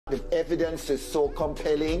The evidence is so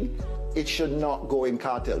compelling, it should not go in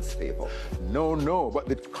Kartel's favor. No, but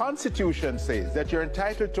the Constitution says that you're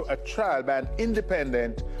entitled to a trial by an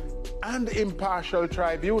independent and impartial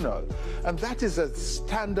tribunal. And that is a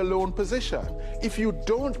standalone position. If you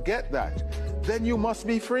don't get that, then you must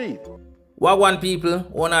be freed. Wagwan people,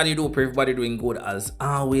 what are you do? Everybody doing good as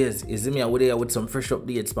always. Is me over there with some fresh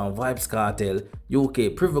updates from vybz Kartel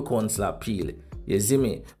UK Privy Council appeal. You see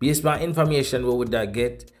me? Based on information we would that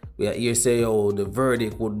get, where you say the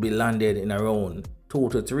verdict would be landed in around 2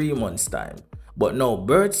 to 3 months time. But now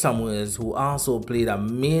Bert Samuels, who also played a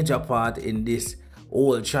major part in this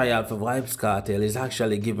whole trial for vybz Kartel, is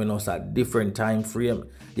actually giving us a different time frame.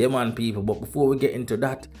 Yeah man people, but before we get into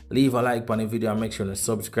that, leave a like on the video and make sure to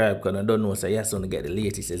subscribe, because I don't know, so yes, want to get the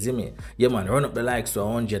latest. You see me? Yeah man, run up the likes to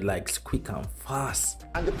 100 likes quick and fast.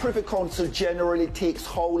 And the Privy Council generally takes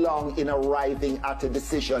how long in arriving at a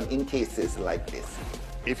decision in cases like this?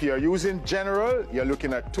 If you're using general, you're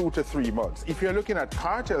looking at 2 to 3 months. If you're looking at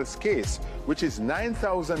Kartel's case, which is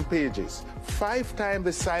 9,000 pages, 5 times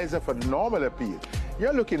the size of a normal appeal,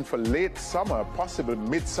 you're looking for late summer, possible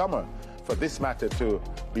midsummer, for this matter to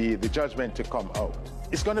be the judgment to come out.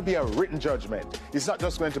 It's going to be a written judgment. It's not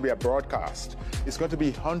just going to be a broadcast. It's going to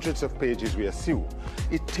be hundreds of pages, we assume.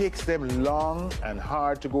 It takes them long and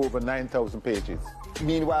hard to go over 9,000 pages.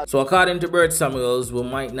 Meanwhile, so according to Bert Samuels, we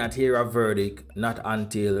might not hear a verdict not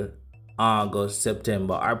until August,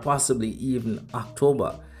 September, or possibly even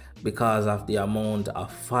October, because of the amount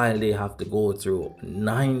of file they have to go through.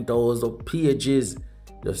 9,000 pages.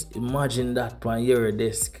 Just imagine that on your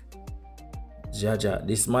desk. Jaja,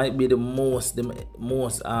 this might be the most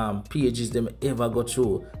pages them ever go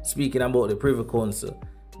through. Speaking about the Privy Council,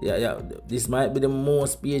 this might be the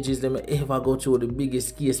most pages them ever go through, the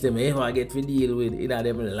biggest case them ever get to deal with in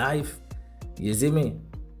them life. You see me?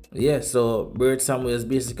 Yeah, so Bert Samuels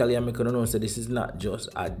basically I'm making know so this is not just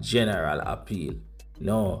a general appeal.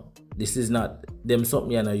 No, this is not them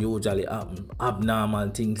something you know usually happen,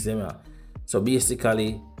 abnormal things them. So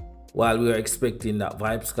basically, while we are expecting that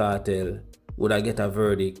vybz Kartel would I get a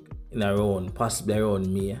verdict in around, possibly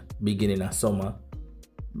around May, beginning of summer,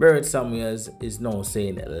 Bert Samuels is now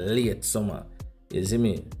saying late summer. You see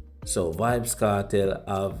me? So vybz Kartel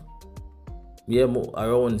have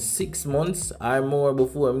around 6 months or more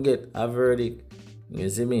before I get a verdict. You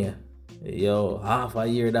see me? Yo, half a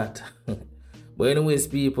year that. But anyways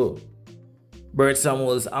people, Bert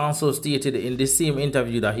Samuels also stated in the same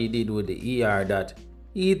interview that he did with the ER that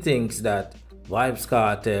he thinks that vybz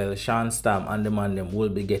Kartel, Sean Stam and the man them will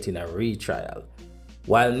be getting a retrial.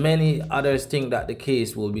 While many others think that the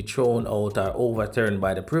case will be thrown out or overturned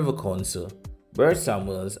by the Privy Council, Bert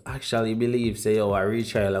Samuels actually believes a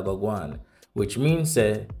retrial will go on, which means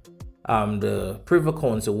the Privy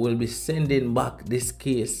Council will be sending back this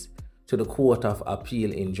case to the Court of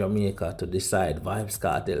Appeal in Jamaica to decide vybz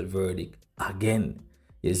Kartel verdict again.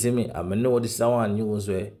 You see me? I know this is one news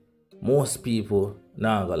where most people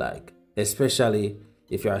now go like, especially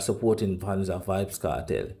if you are supporting fans of vybz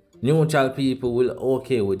Kartel. Neutral people will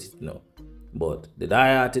okay with it now, but the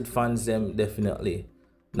die-hearted fans them definitely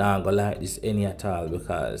not gonna like this any at all,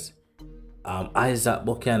 because Isaac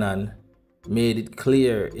Buchanan made it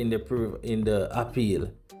clear in the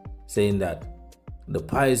appeal, saying that the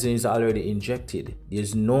poison is already injected.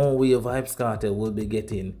 There's no way vybz Kartel will be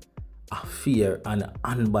getting a fair and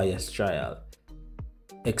unbiased trial,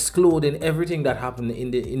 excluding everything that happened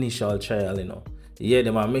in the initial trial. You know, yeah,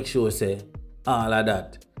 them make sure say all of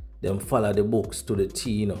that. Them follow the books to the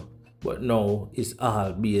T, you know. But now it's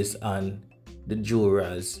all based on the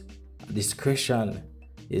jurors' discretion.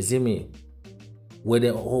 You see me?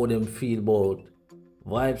 How them feel about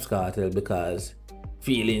vybz Kartel, because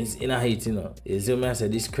feelings in a hate, you know. You see me? I say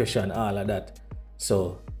discretion, all of that.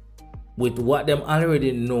 So with what them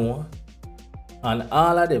already know and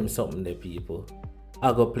all of them something the people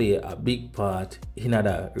are gonna play a big part in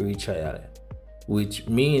that retrial. Which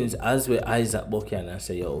means, as with Isaac Buchanan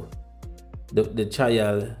say, yo, the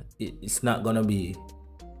trial it's not gonna be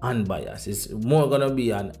unbiased. It's more gonna be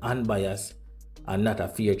an unbiased and not a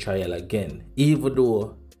fair trial again. Even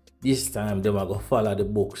though this time they are gonna follow the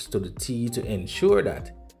books to the T to ensure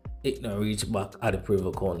that it not reach back at the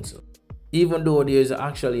Privy Council. Even though there is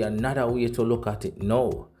actually another way to look at it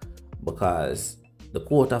now, because the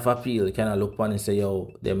Court of Appeal cannot look upon and say,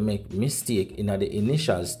 yo, they make mistake in the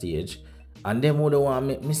initial stage. And them would want to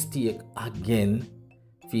make mistake again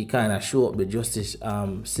if you kind of show up the justice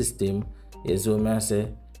system, is what I say,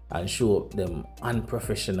 and show up them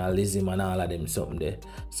unprofessionalism and all of them something there.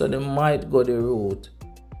 So they might go the route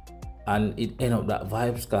and it end up that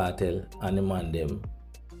vybz Kartel and the man them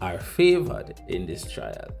are favored in this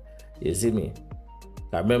trial. You see me?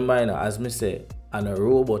 I remember, you know, as me say, and a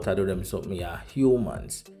robot I do them something, are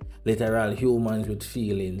humans. Literal humans with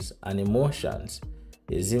feelings and emotions.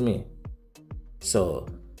 You see me? So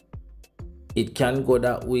it can go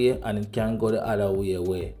that way and it can go the other way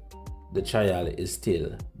where the trial is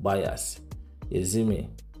still biased. You see me?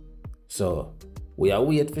 So we are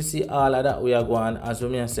wait to see all of that we are going. As we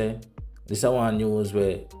may say, this is one news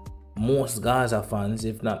where most Gaza fans,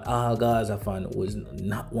 if not all Gaza fans, would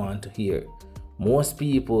not want to hear. Most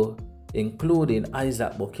people, including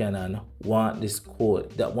Isaac Buchanan, want this court,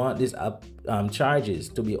 that want these charges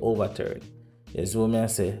to be overturned. Yes, we may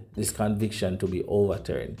say this conviction to be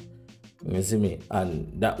overturned. You see me?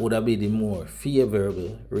 And that would have been the more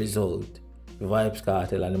favorable result for Vybz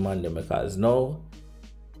Kartel and the man them, because now,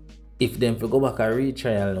 if them go back and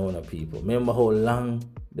retrial now, people, remember how long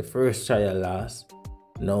the first trial lasts?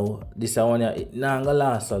 Now, this one, it not gonna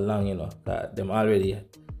last so long, you know, because them already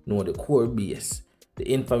know the core base. The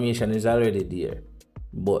information is already there.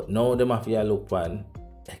 But now them have to look on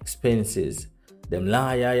expenses. Them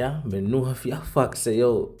lawyer, yeah, me know if you facts say,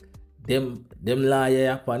 yo, them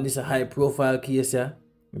lawyer upon this a high profile case, yeah,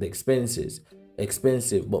 the expenses,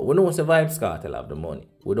 expensive. But we know the Vybz Kartel have the money,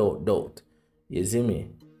 without doubt. You see me?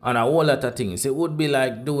 And a whole lot of things. It would be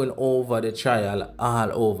like doing over the trial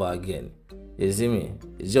all over again. You see me?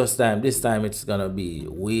 It's just time. This time it's gonna be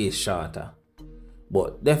way shorter.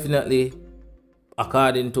 But definitely,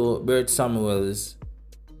 according to Bert Samuels,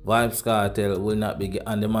 Vybz Kartel will not be,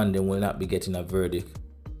 and the man them will not be getting a verdict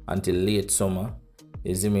until late summer.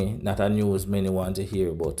 You see me? Not a news many want to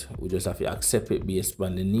hear, but we just have to accept it based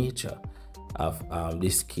on the nature of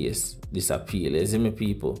this case, this appeal. You see me,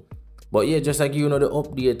 people? But yeah, just like you know the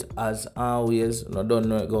update as always, no don't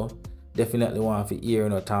know it go. Definitely want to hear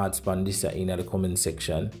your thoughts on this in the comment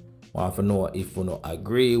section. Want to know if you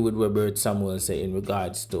agree with what Bert Samuel say in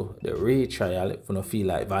regards to the retrial. If you feel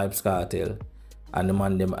like Vybz Kartel and the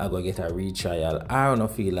man them are gonna get a retrial, I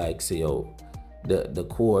don't feel like say yo, the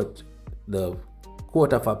court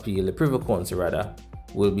of appeal, the Privy Council rather,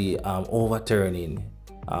 will be overturning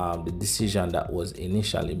the decision that was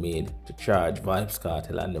initially made to charge Vybz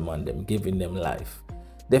Kartel and the man them, giving them life.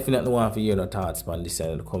 Definitely want to hear your thoughts on this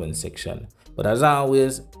in the comment section. But as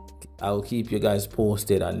always, I'll keep you guys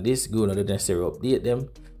posted on this. Go to the necessary update them.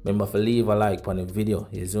 Remember to leave a like on the video.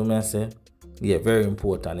 You see what I say? Yeah, very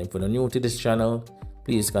important. If you're new to this channel,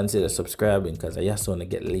 please consider subscribing because I just want to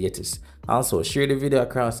get the latest. Also, share the video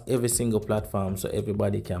across every single platform so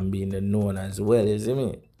everybody can be in the know as well. You see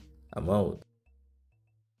me? I'm out.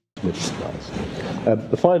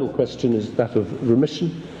 The final question is that of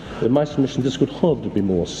remission. In my submission, this could hardly be a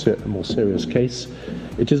more serious case.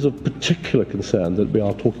 It is of particular concern that we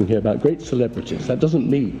are talking here about great celebrities. That doesn't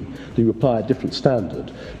mean that you apply a different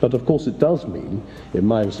standard, but of course it does mean, in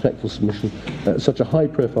my respectful submission, such a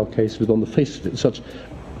high-profile case with, on the face of it, such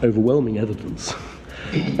overwhelming evidence.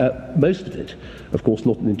 Most of it, of course,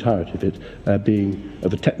 not the entirety of it, being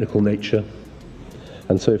of a technical nature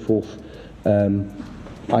and so forth.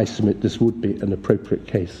 I submit this would be an appropriate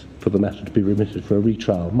case for the matter to be remitted for a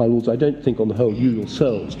retrial. My lords, I don't think on the whole you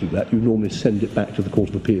yourselves do that. You normally send it back to the Court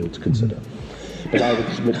of Appeal to consider. But I would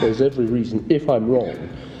submit there's every reason, if I'm wrong,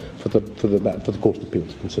 for the Court of Appeal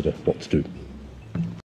to consider what to do.